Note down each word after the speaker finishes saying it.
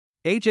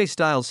AJ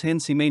Styles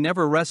hints he may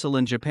never wrestle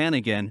in Japan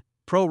again.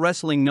 Pro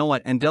Wrestling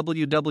Noah and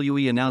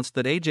WWE announced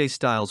that AJ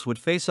Styles would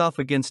face off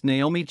against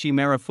Naomichi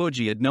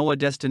Marufuji at Noah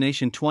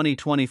Destination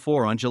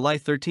 2024 on July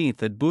 13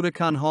 at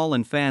Budokan Hall,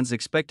 and fans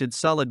expected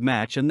solid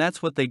match, and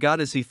that's what they got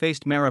as he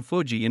faced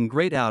Marufuji in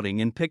great outing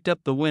and picked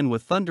up the win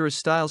with thunderous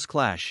Styles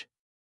Clash.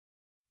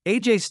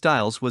 AJ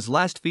Styles was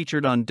last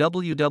featured on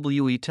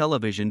WWE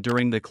television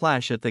during the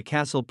Clash at the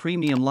Castle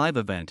Premium Live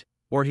event,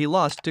 where he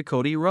lost to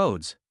Cody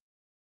Rhodes.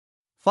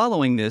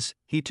 Following this,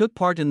 he took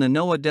part in the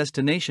Noah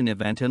Destination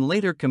event and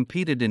later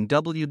competed in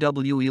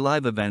WWE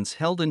Live events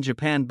held in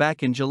Japan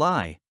back in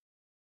July.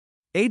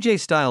 AJ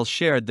Styles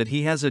shared that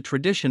he has a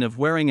tradition of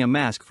wearing a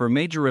mask for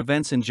major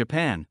events in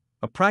Japan,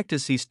 a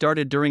practice he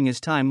started during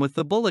his time with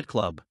the Bullet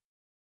Club.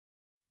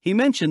 He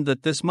mentioned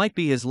that this might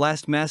be his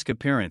last mask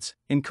appearance,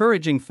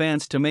 encouraging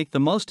fans to make the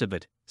most of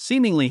it,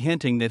 seemingly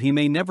hinting that he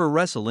may never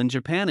wrestle in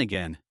Japan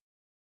again.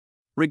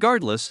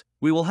 Regardless,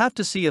 we will have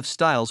to see if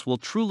Styles will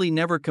truly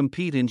never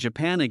compete in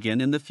Japan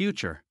again in the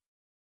future.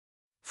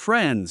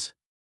 Friends,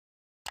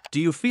 do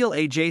you feel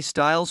AJ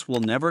Styles will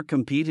never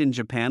compete in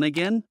Japan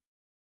again?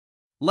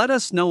 Let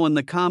us know in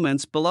the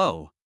comments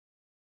below.